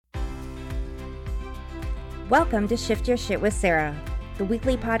Welcome to Shift Your Shit with Sarah, the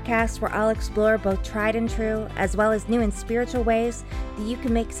weekly podcast where I'll explore both tried and true, as well as new and spiritual ways that you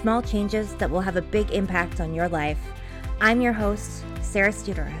can make small changes that will have a big impact on your life. I'm your host, Sarah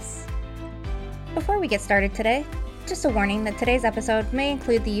Studeris. Before we get started today, just a warning that today's episode may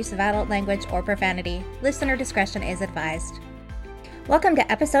include the use of adult language or profanity. Listener discretion is advised. Welcome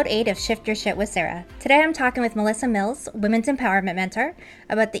to episode 8 of Shift Your Shit with Sarah. Today I'm talking with Melissa Mills, Women's Empowerment Mentor,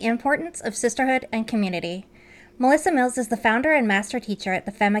 about the importance of sisterhood and community. Melissa Mills is the founder and master teacher at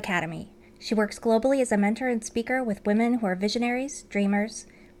the Femme Academy. She works globally as a mentor and speaker with women who are visionaries, dreamers,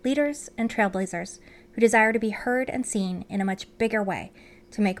 leaders, and trailblazers who desire to be heard and seen in a much bigger way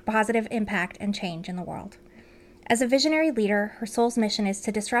to make positive impact and change in the world. As a visionary leader, her soul's mission is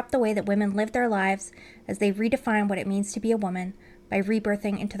to disrupt the way that women live their lives as they redefine what it means to be a woman by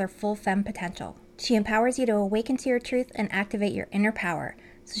rebirthing into their full femme potential. She empowers you to awaken to your truth and activate your inner power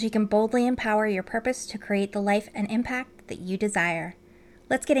so she can boldly empower your purpose to create the life and impact that you desire.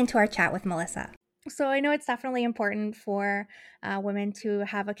 Let's get into our chat with Melissa. So I know it's definitely important for women to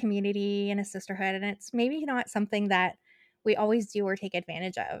have a community and a sisterhood, and it's maybe not something that we always do or take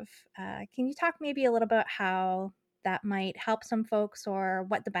advantage of. Can you talk maybe a little bit how that might help some folks or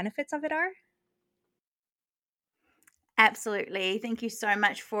what the benefits of it are? Absolutely. Thank you so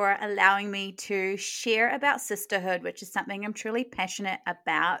much for allowing me to share about sisterhood, which is something I'm truly passionate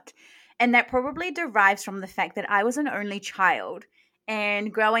about. And that probably derives from the fact that I was an only child.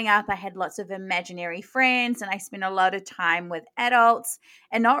 And growing up, I had lots of imaginary friends, and I spent a lot of time with adults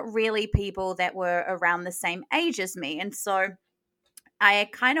and not really people that were around the same age as me. And so I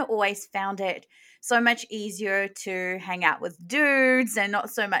kind of always found it so much easier to hang out with dudes and not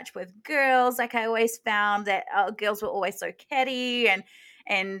so much with girls. Like I always found that girls were always so catty and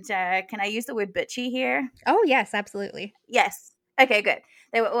can I use the word bitchy here? Oh, yes, absolutely. Yes. Okay, good.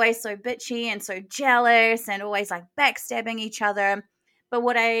 They were always so bitchy and so jealous and always like backstabbing each other. But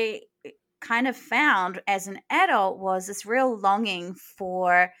what I kind of found as an adult was this real longing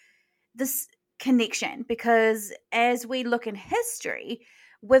for this connection, because as we look in history,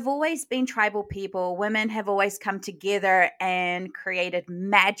 we've always been tribal people. Women have always come together and created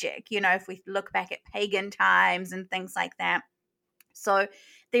magic, if we look back at pagan times and things like that. So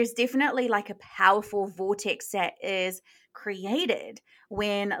there's definitely like a powerful vortex that is created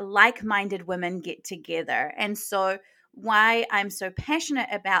when like-minded women get together. And so why I'm so passionate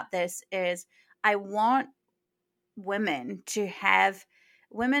about this is I want women to have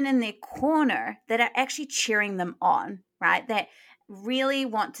women in their corner that are actually cheering them on, right? That really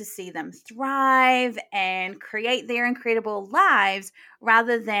want to see them thrive and create their incredible lives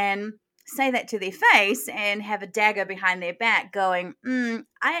rather than say that to their face and have a dagger behind their back going,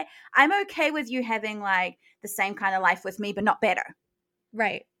 I'm okay with you having like the same kind of life with me, but not better.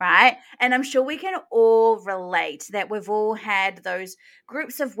 Right. Right. And I'm sure we can all relate that we've all had those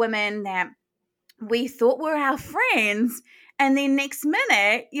groups of women that we thought were our friends, and then next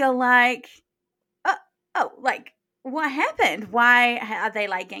minute you're like, like what happened? Why are they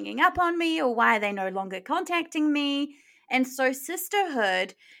like ganging up on me, or why are they no longer contacting me? And so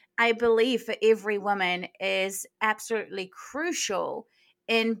sisterhood, I believe, for every woman is absolutely crucial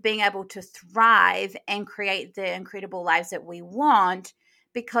in being able to thrive and create the incredible lives that we want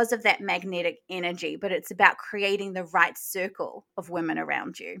because of that magnetic energy. But it's about creating the right circle of women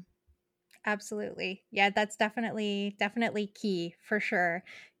around you. Absolutely. Yeah, that's definitely key for sure.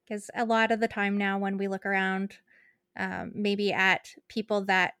 Because a lot of the time now when we look around, maybe at people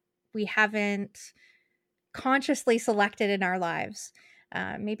that we haven't consciously selected in our lives,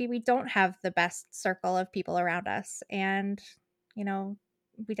 maybe we don't have the best circle of people around us. And,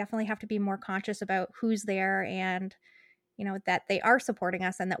 we definitely have to be more conscious about who's there and, that they are supporting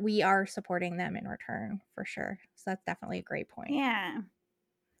us and that we are supporting them in return for sure. So that's definitely a great point. Yeah.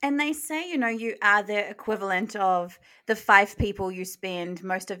 And they say, you are the equivalent of the 5 people you spend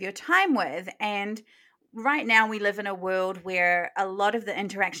most of your time with. And right now we live in a world where a lot of the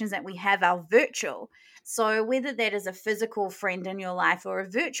interactions that we have are virtual. So whether that is a physical friend in your life or a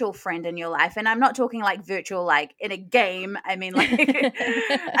virtual friend in your life, and I'm not talking like virtual like in a game, I mean like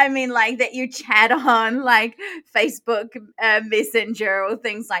like that you chat on like Facebook Messenger or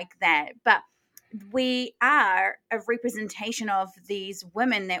things like that. But we are a representation of these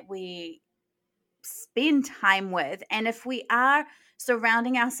women that we spend time with. And if we are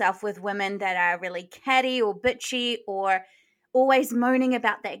surrounding ourselves with women that are really catty or bitchy or always moaning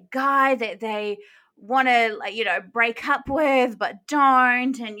about that guy that they want to break up with but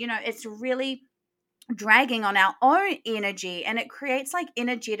don't, and it's really dragging on our own energy, and it creates like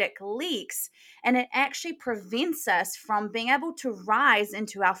energetic leaks, and it actually prevents us from being able to rise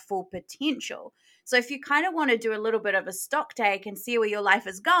into our full potential. So if you kind of want to do a little bit of a stock take and see where your life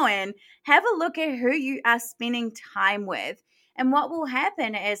is going, have a look at who you are spending time with. And what will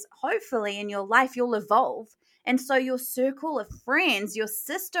happen is hopefully in your life you'll evolve, and so your circle of friends, your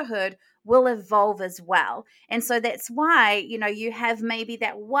sisterhood, will evolve as well. And so that's why, you have maybe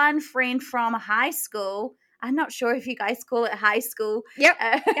that one friend from high school. I'm not sure if you guys call it high school, Yep.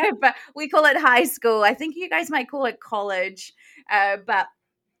 Yep. but we call it high school. I think you guys might call it college, but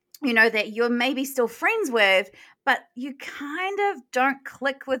that you're maybe still friends with, but you kind of don't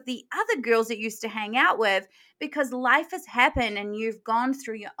click with the other girls that you used to hang out with because life has happened and you've gone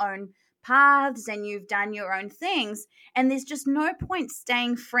through your own paths and you've done your own things. And there's just no point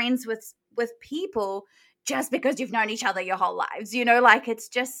staying friends with people just because you've known each other your whole lives. Like it's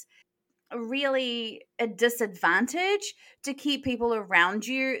just really a disadvantage to keep people around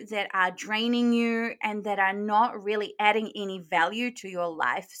you that are draining you and that are not really adding any value to your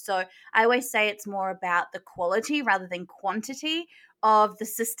life. So I always say it's more about the quality rather than quantity of the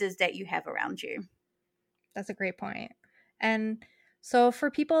sisters that you have around you. That's a great point. And so for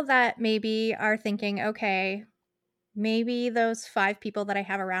people that maybe are thinking, okay, maybe those 5 people that I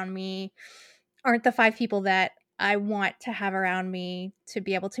have around me aren't the 5 people that I want to have around me to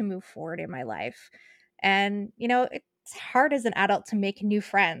be able to move forward in my life. And, it's hard as an adult to make new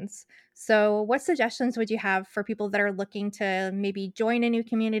friends. So, what suggestions would you have for people that are looking to maybe join a new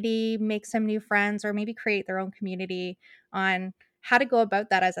community, make some new friends, or maybe create their own community on how to go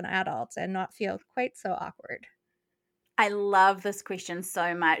about that as an adult and not feel quite so awkward? I love this question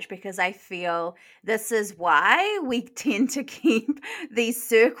so much because I feel this is why we tend to keep these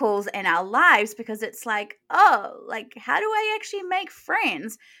circles in our lives, because it's like, oh, like, how do I actually make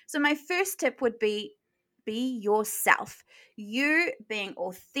friends? So, my first tip would be yourself. You being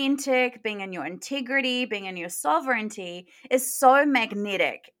authentic, being in your integrity, being in your sovereignty is so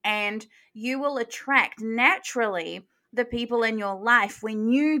magnetic, and you will attract naturally the people in your life when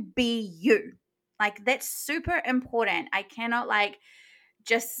you be you. Like that's super important. I cannot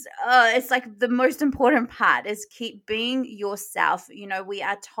just it's like the most important part is keep being yourself. We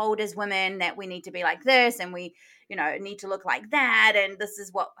are told as women that we need to be like this and we need to look like that, and this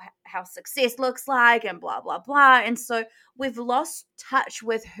is how success looks like, and blah blah blah. And so we've lost touch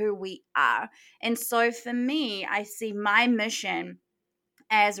with who we are. And so for me, I see my mission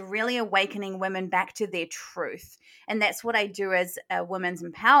as really awakening women back to their truth. And that's what I do as a women's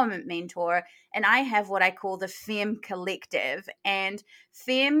empowerment mentor. And I have what I call the Femme Collective. And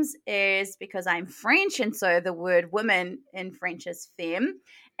Femmes is because I'm French, and so the word woman in French is femme.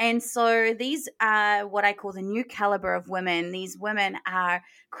 And so these are what I call the new caliber of women. These women are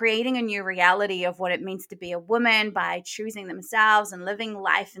creating a new reality of what it means to be a woman by choosing themselves and living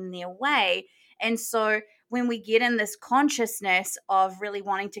life in their way. And so when we get in this consciousness of really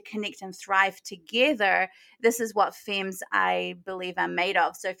wanting to connect and thrive together, this is what femmes, I believe, are made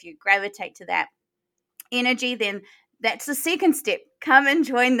of. So if you gravitate to that energy, then that's the second step. Come and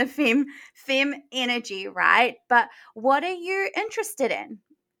join the femme energy, right? But what are you interested in?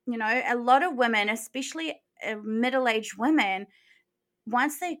 A lot of women, especially middle-aged women,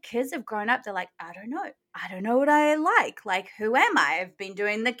 once their kids have grown up, they're like, I don't know. I don't know what I like. Like, who am I? I've been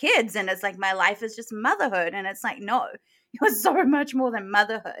doing the kids, and it's like my life is just motherhood. And it's like, no, you're so much more than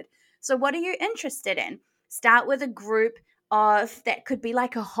motherhood. So what are you interested in? Start with a group of that could be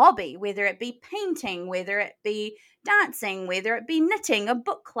like a hobby, whether it be painting, whether it be dancing, whether it be knitting, a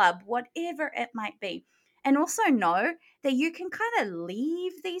book club, whatever it might be. And also know that you can kind of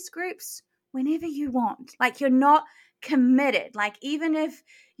leave these groups whenever you want. Like, you're not committed. Like, even if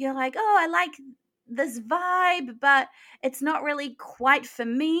you're like, oh, I like this vibe, but it's not really quite for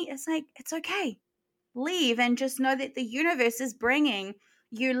me, it's like, it's okay. Leave and just know that the universe is bringing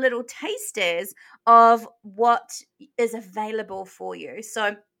you little tasters of what is available for you.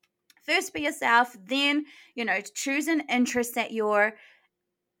 So first be yourself, then choose an interest that you're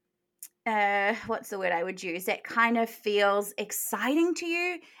what's the word I would use, that kind of feels exciting to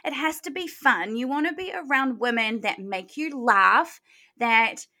you. It has to be fun. You want to be around women that make you laugh,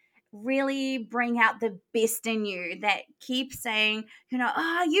 that really bring out the best in you, that keep saying,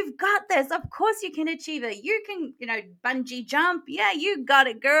 oh, you've got this. Of course you can achieve it. You can, bungee jump. Yeah, you got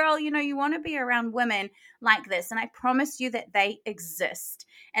it, girl. You want to be around women like this. And I promise you that they exist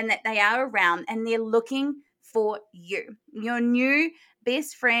and that they are around and they're looking for you. Your new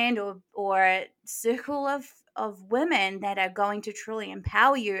best friend or circle of women that are going to truly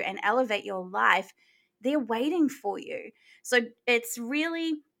empower you and elevate your life, they're waiting for you. So it's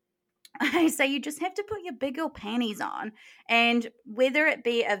really I say you just have to put your big girl panties on. And whether it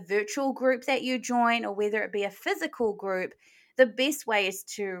be a virtual group that you join or whether it be a physical group, the best way is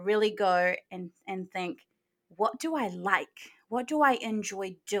to really go and think, what do I like? What do I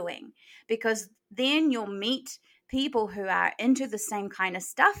enjoy doing? Because then you'll meet people who are into the same kind of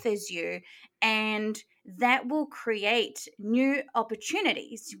stuff as you, and that will create new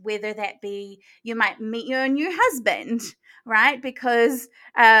opportunities, whether that be you might meet your new husband, right? Because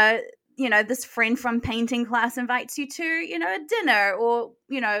this friend from painting class invites you to, a dinner, or,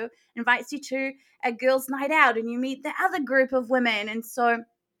 invites you to a girls' night out, and you meet the other group of women. And so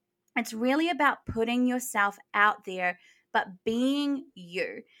it's really about putting yourself out there, but being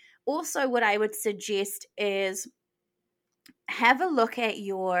you. Also, what I would suggest is have a look at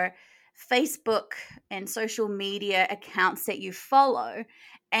your Facebook and social media accounts that you follow,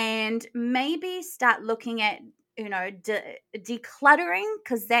 and maybe start looking at decluttering,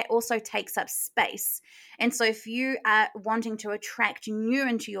 because that also takes up space. And so if you are wanting to attract new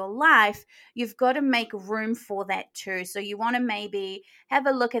into your life, you've got to make room for that too. So you want to maybe have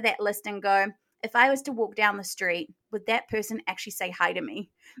a look at that list and go, if I was to walk down the street, would that person actually say hi to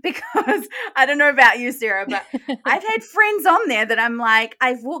me? Because I don't know about you, Sarah, but I've had friends on there that I'm like,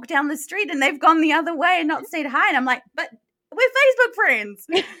 I've walked down the street and they've gone the other way and not said hi. And I'm like, but we're Facebook friends.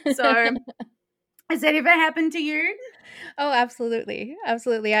 So has that ever happened to you? Oh, absolutely.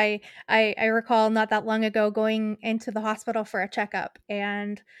 Absolutely. I recall not that long ago going into the hospital for a checkup,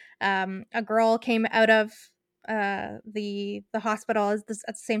 and a girl came out of the hospital at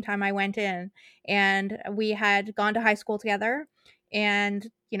the same time I went in, and we had gone to high school together, and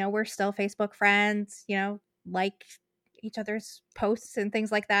we're still Facebook friends, like each other's posts and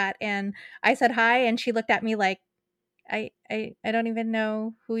things like that. And I said hi, and she looked at me like, I don't even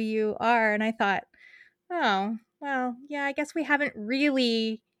know who you are. And I thought, oh, well, yeah, I guess we haven't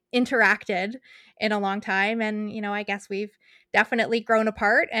really interacted in a long time. And, I guess we've definitely grown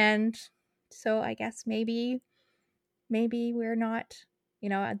apart. And so I guess maybe we're not,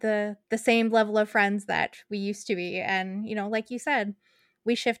 at the same level of friends that we used to be. And, like you said,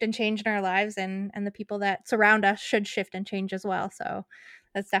 we shift and change in our lives, and the people that surround us should shift and change as well. So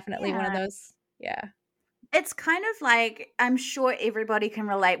that's definitely one of Yeah. those. Yeah. It's kind of like, I'm sure everybody can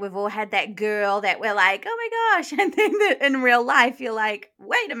relate. We've all had that girl that we're like, oh my gosh. And then in real life, you're like,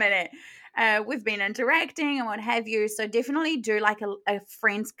 wait a minute. We've been interacting and what have you. So definitely do like a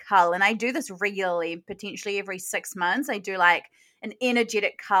friend's cull. And I do this regularly, potentially every 6 months. I do like an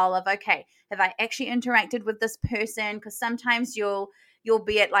energetic cull of, okay, have I actually interacted with this person? Because sometimes you'll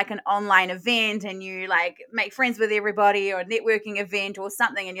be at like an online event and you like make friends with everybody, or a networking event or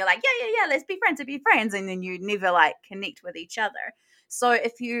something, and you're like, yeah, let's be friends, and then you never like connect with each other. So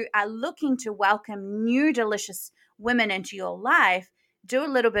if you are looking to welcome new delicious women into your life, do a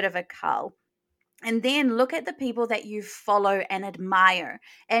little bit of a cull. And then look at the people that you follow and admire,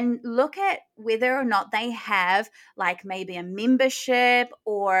 and look at whether or not they have like maybe a membership,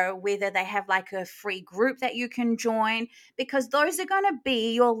 or whether they have like a free group that you can join, because those are going to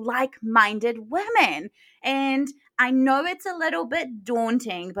be your like-minded women. And I know it's a little bit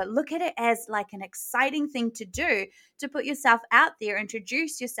daunting, but look at it as like an exciting thing to do, to put yourself out there,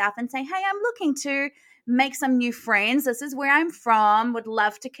 introduce yourself and say, hey, I'm looking to make some new friends. This is where I'm from. Would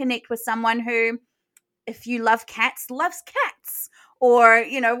love to connect with someone who, if you love cats, loves cats, or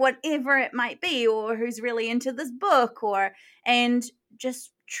whatever it might be, or who's really into this book, or and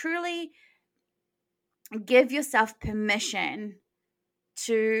just truly give yourself permission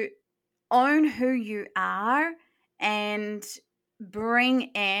to own who you are, and bring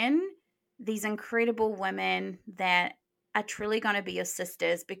in these incredible women that are truly going to be your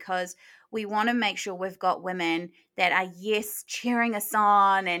sisters, because we want to make sure we've got women that are, yes, cheering us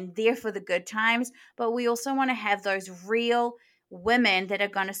on and there for the good times, but we also want to have those real women that are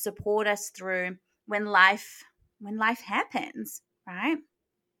going to support us through when life happens, right?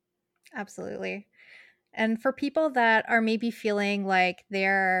 Absolutely. And for people that are maybe feeling like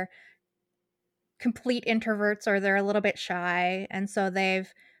they're complete introverts, or they're a little bit shy, and so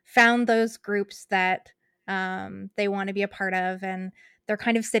they've found those groups that they want to be a part of, and they're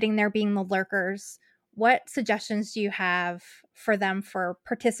kind of sitting there being the lurkers, what suggestions do you have for them for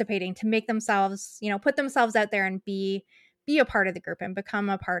participating, to make themselves, put themselves out there and be a part of the group, and become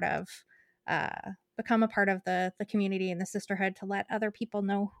a part of the community and the sisterhood, to let other people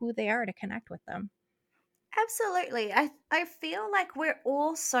know who they are, to connect with them? Absolutely. I feel like we're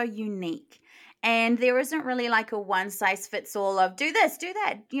all so unique. And there isn't really like a one size fits all of do this, do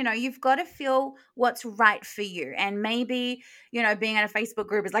that. You've got to feel what's right for you. And maybe, being in a Facebook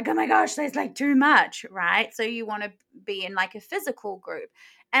group is like, oh my gosh, there's like too much, right? So you want to be in like a physical group.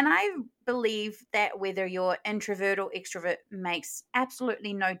 And I believe that whether you're introvert or extrovert makes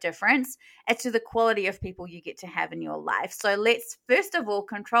absolutely no difference as to the quality of people you get to have in your life. So let's first of all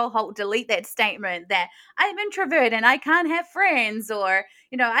control, halt, delete that statement that I'm introvert and I can't have friends, or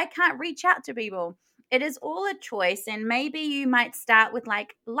I can't reach out to people. It is all a choice. And maybe you might start with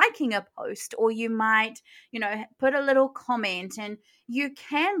like liking a post, or you might, put a little comment, and you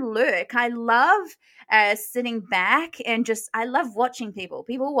can lurk. I love sitting back and I love watching people.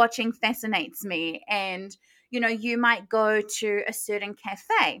 People watching fascinates me. And, you might go to a certain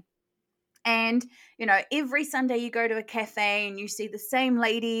cafe. And, every Sunday you go to a cafe and you see the same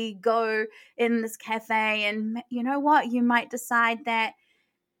lady go in this cafe. And you know what? You might decide that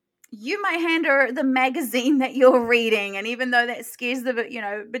you might hand her the magazine that you're reading. And even though that scares the,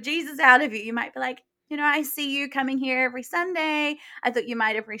 bejesus out of you, you might be like, I see you coming here every Sunday. I thought you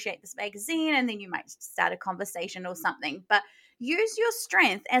might appreciate this magazine. And then you might start a conversation or something. But use your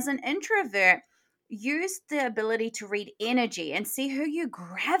strength as an introvert. Use the ability to read energy and see who you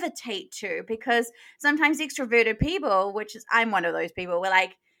gravitate to. Because sometimes extroverted people, which is, I'm one of those people, we're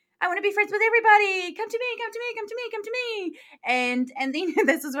like, I want to be friends with everybody. Come to me, come to me, come to me, come to me. And then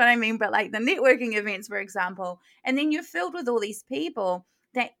this is what I mean, but like the networking events, for example, and then you're filled with all these people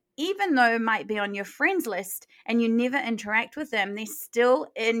that even though might be on your friends list and you never interact with them, they're still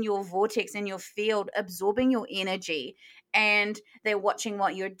in your vortex, in your field, absorbing your energy, and they're watching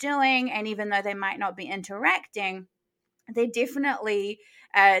what you're doing. And even though they might not be interacting, they're definitely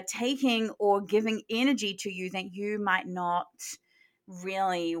taking or giving energy to you that you might not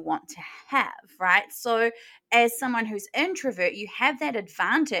really want to have, right? So as someone who's introvert, you have that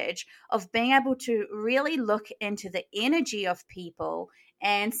advantage of being able to really look into the energy of people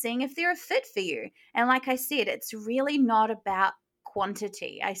and seeing if they're a fit for you. And like I said, it's really not about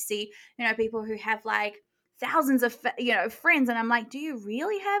quantity. I see, people who have like thousands of, friends, and I'm like, do you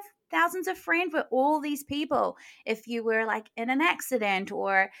really have thousands of friends with all these people? If you were like in an accident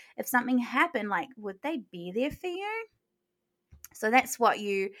or if something happened, like, would they be there for you? So that's what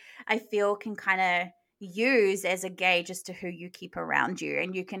I feel, can kind of use as a gauge as to who you keep around you.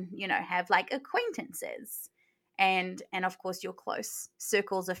 And you can, have like acquaintances and of course your close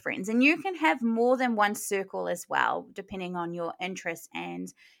circles of friends. And you can have more than one circle as well, depending on your interests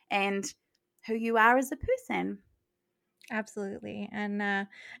and who you are as a person. Absolutely. And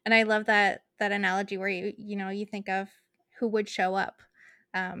I love that analogy where you think of who would show up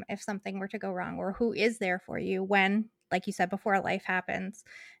if something were to go wrong, or who is there for you when, like you said before, life happens.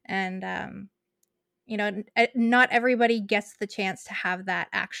 And not everybody gets the chance to have that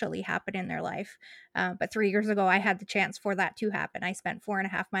actually happen in their life. But 3 years ago, I had the chance for that to happen. I spent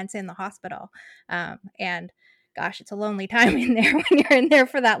 4.5 months in the hospital. And gosh, it's a lonely time in there when you're in there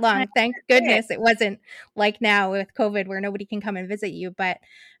for that long. Thank goodness it wasn't like now with COVID where nobody can come and visit you. But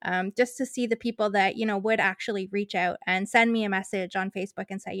just to see the people that, would actually reach out and send me a message on Facebook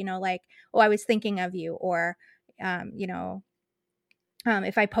and say, like, oh, I was thinking of you. Or,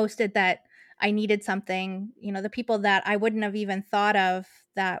 if I posted that I needed something, the people that I wouldn't have even thought of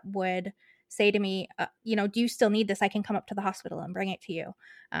that would say to me, do you still need this? I can come up to the hospital and bring it to you.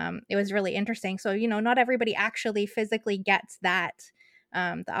 It was really interesting. So, not everybody actually physically gets that,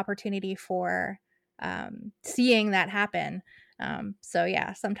 the opportunity for seeing that happen. So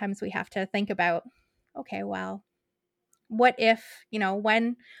yeah, sometimes we have to think about, okay, well, what if,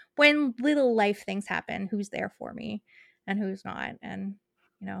 when little life things happen, who's there for me and who's not? And,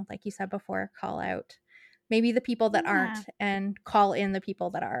 like you said before, call out maybe the people that aren't and call in the people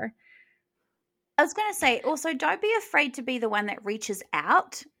that are. I was going to say also, don't be afraid to be the one that reaches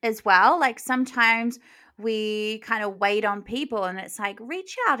out as well. Like sometimes we kind of wait on people and it's like,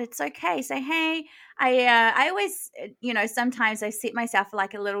 reach out. It's okay. Say, hey, I always, sometimes I set myself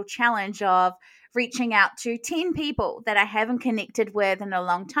like a little challenge of reaching out to 10 people that I haven't connected with in a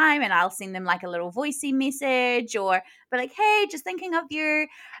long time. And I'll send them like a little voicey message or be like, hey, just thinking of you.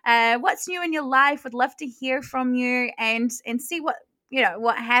 What's new in your life? Would love to hear from you and see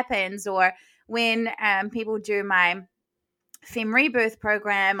what happens. Or when people do my Femme Rebirth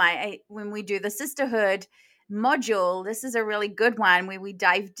program, when we do the Sisterhood, module, this is a really good one where we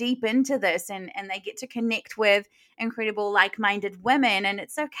dive deep into this, and they get to connect with incredible like-minded women. And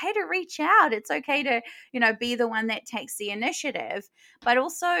it's okay to reach out. It's okay to, be the one that takes the initiative. But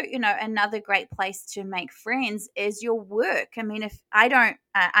also, another great place to make friends is your work. I mean, if I don't,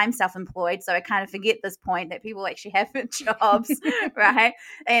 I'm self-employed, so I kind of forget this point that people actually have jobs, right?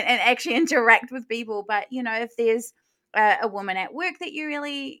 And actually interact with people. But, if there's a woman at work that you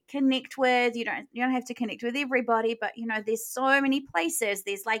really connect with, you don't have to connect with everybody, but there's so many places.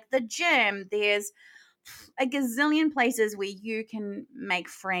 There's like the gym, there's a gazillion places where you can make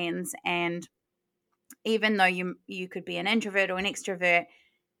friends. And even though you could be an introvert or an extrovert,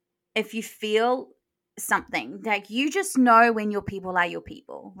 if you feel something, like, you just know when your people are your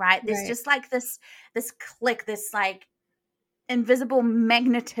people, right? There's just like this click, this like invisible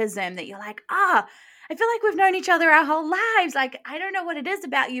magnetism that you're like, I feel like we've known each other our whole lives. Like, I don't know what it is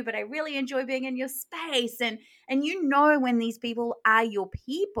about you, but I really enjoy being in your space. And when these people are your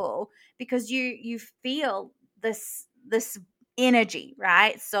people, because you feel this energy,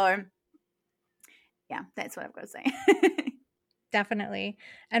 right? So yeah, that's what I've got to say. Definitely.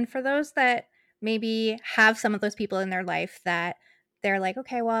 And for those that maybe have some of those people in their life that they're like,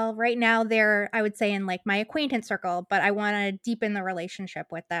 okay, well, right now they're, I would say, in like my acquaintance circle, but I want to deepen the relationship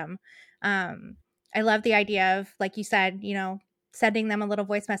with them. I love the idea of, like you said, sending them a little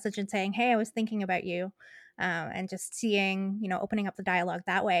voice message and saying, hey, I was thinking about you, and just seeing, opening up the dialogue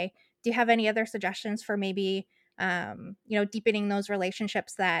that way. Do you have any other suggestions for maybe, deepening those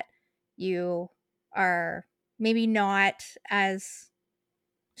relationships that you are maybe not as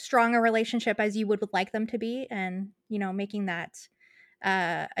strong a relationship as you would like them to be, and making that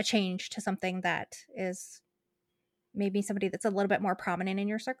a change to something that is maybe somebody that's a little bit more prominent in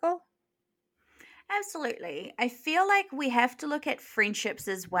your circle? Absolutely. I feel like we have to look at friendships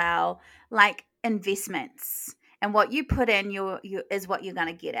as well, like investments. And what you put in you is what you're going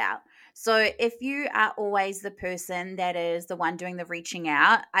to get out. So if you are always the person that is the one doing the reaching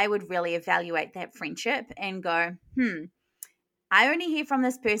out, I would really evaluate that friendship and go, I only hear from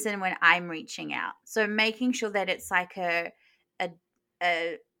this person when I'm reaching out. So making sure that it's like a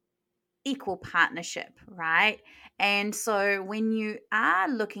equal partnership, right? And so when you are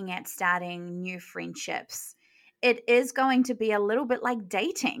looking at starting new friendships, it is going to be a little bit like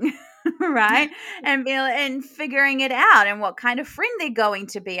dating, right? And figuring it out, and what kind of friend they're going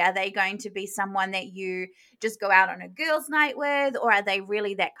to be. Are they going to be someone that you just go out on a girls' night with, or are they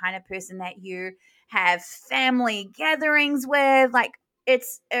really that kind of person that you have family gatherings with? Like,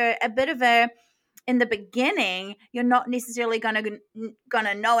 it's a bit of a, in the beginning, you're not necessarily gonna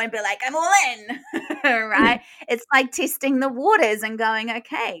know and be like, I'm all in, right? It's like testing the waters and going,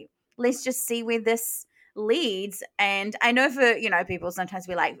 okay, let's just see where this leads. And I know for people, sometimes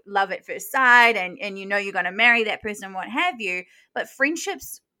we like love at first sight, and you're going to marry that person and what have you, but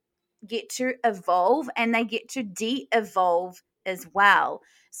friendships get to evolve, and they get to de-evolve as well.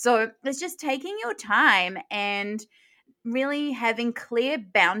 So it's just taking your time and really having clear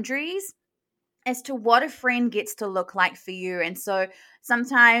boundaries as to what a friend gets to look like for you. And so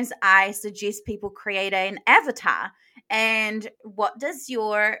sometimes I suggest people create an avatar. And what does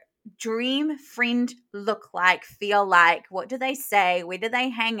your dream friend look like, feel like? What do they say? Where do they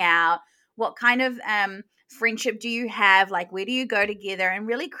hang out? What kind of friendship do you have? Like, where do you go together? And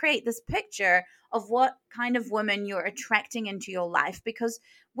really create this picture of what kind of women you're attracting into your life. Because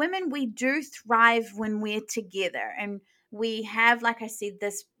women, we do thrive when we're together. And we have, like I said,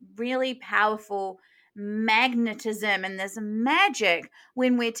 this really powerful magnetism and this magic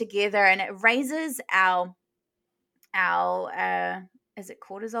when we're together, and it raises our is it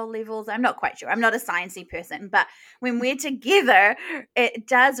cortisol levels? I'm not quite sure. I'm not a sciencey person, but when we're together, it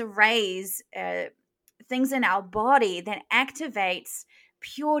does raise things in our body that activates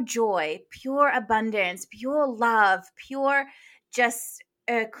pure joy, pure abundance, pure love, pure just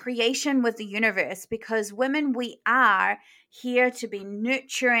creation with the universe. Because women, we are here to be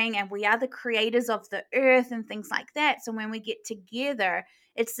nurturing, and we are the creators of the earth and things like that. So when we get together,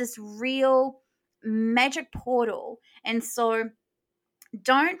 it's this real magic portal. And so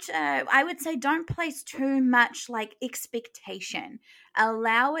I would say, don't place too much like expectation.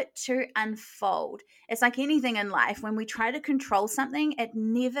 Allow it to unfold. It's like anything in life. When we try to control something, it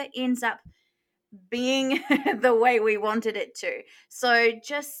never ends up being the way we wanted it to. So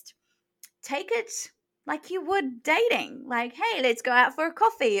just take it like you would dating. Like, hey, let's go out for a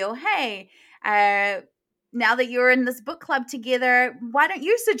coffee. Or, hey, now that you're in this book club together, why don't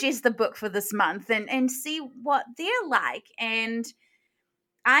you suggest the book for this month, and see what they're like. And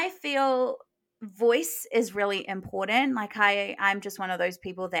I feel voice is really important. Like I'm just one of those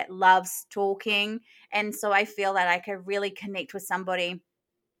people that loves talking. And so I feel that I can really connect with somebody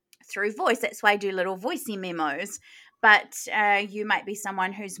through voice. That's why I do little voicey memos. But you might be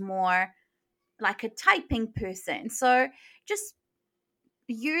someone who's more like a typing person. So just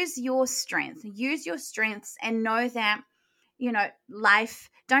use your strengths and know that, life,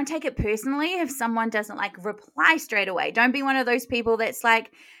 don't take it personally if someone doesn't like reply straight away. Don't be one of those people that's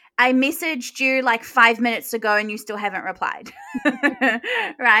like, I messaged you like 5 minutes ago and you still haven't replied.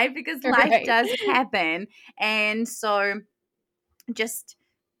 Right? Because life does happen. And so just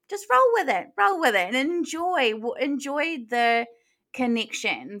roll with it and enjoy the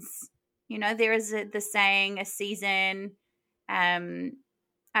connections. There is the saying, a season,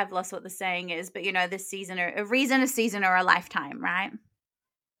 I've lost what the saying is, but this season, or a reason, a season, or a lifetime, right?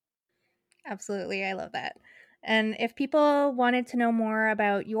 Absolutely. I love that. And if people wanted to know more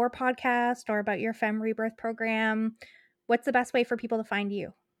about your podcast or about your Femme Rebirth program, what's the best way for people to find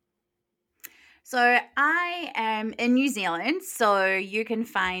you? So I am in New Zealand, so you can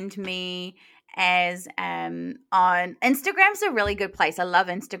find me as on Instagram's a really good place. I love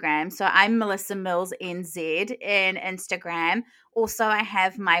Instagram. So I'm Melissa Mills NZ in Instagram. Also, I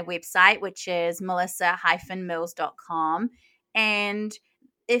have my website, which is melissa-mills.com. And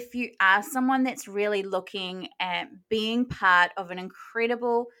if you are someone that's really looking at being part of an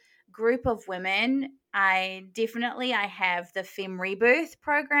incredible group of women, I have the Femme Rebirth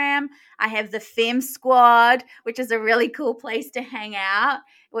program. I have the Femme Squad, which is a really cool place to hang out,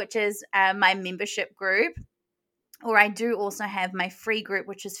 which is my membership group. Or I do also have my free group,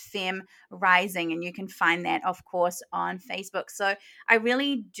 which is Femme Rising, and you can find that, of course, on Facebook. So I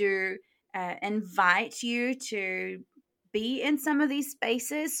really do invite you to be in some of these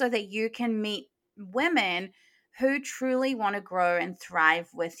spaces so that you can meet women who truly want to grow and thrive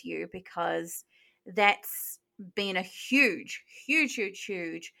with you, because that's been a huge, huge, huge,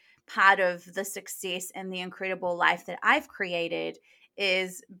 huge part of the success and the incredible life that I've created,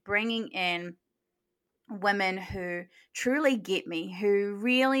 is bringing in women who truly get me, who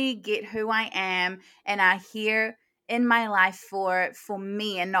really get who I am and are here in my life for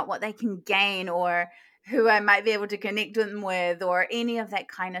me and not what they can gain or who I might be able to connect them with or any of that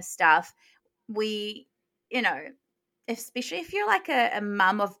kind of stuff. We, especially if you're like a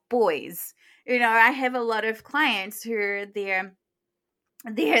mum of boys, I have a lot of clients who their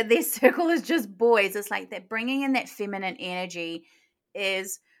circle is just boys. It's like that bringing in that feminine energy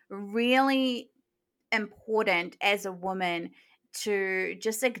is really important as a woman, to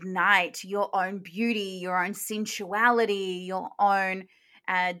just ignite your own beauty, your own sensuality, your own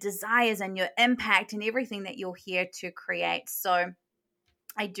desires and your impact and everything that you're here to create. So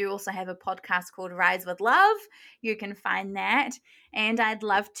I do also have a podcast called Rise with Love. You can find that. And I'd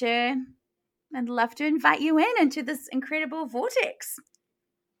love to invite you into this incredible vortex.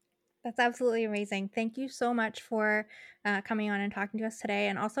 That's absolutely amazing. Thank you so much for coming on and talking to us today.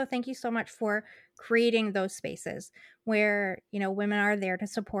 And also thank you so much for creating those spaces where, women are there to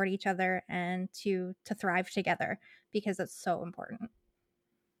support each other and to thrive together, because it's so important.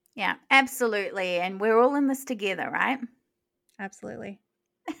 Yeah, absolutely. And we're all in this together, right? Absolutely.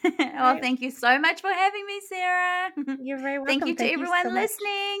 Well, thank you so much for having me, Sarah. You're very welcome. Thank you to everyone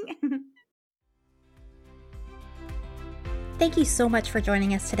listening. Thank you so much for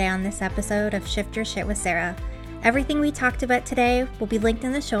joining us today on this episode of Shift Your Shit with Sarah. Everything we talked about today will be linked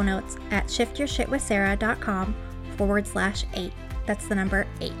in the show notes at shiftyourshitwithsarah.com/8. That's the number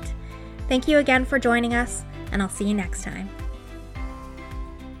 8. Thank you again for joining us, and I'll see you next time.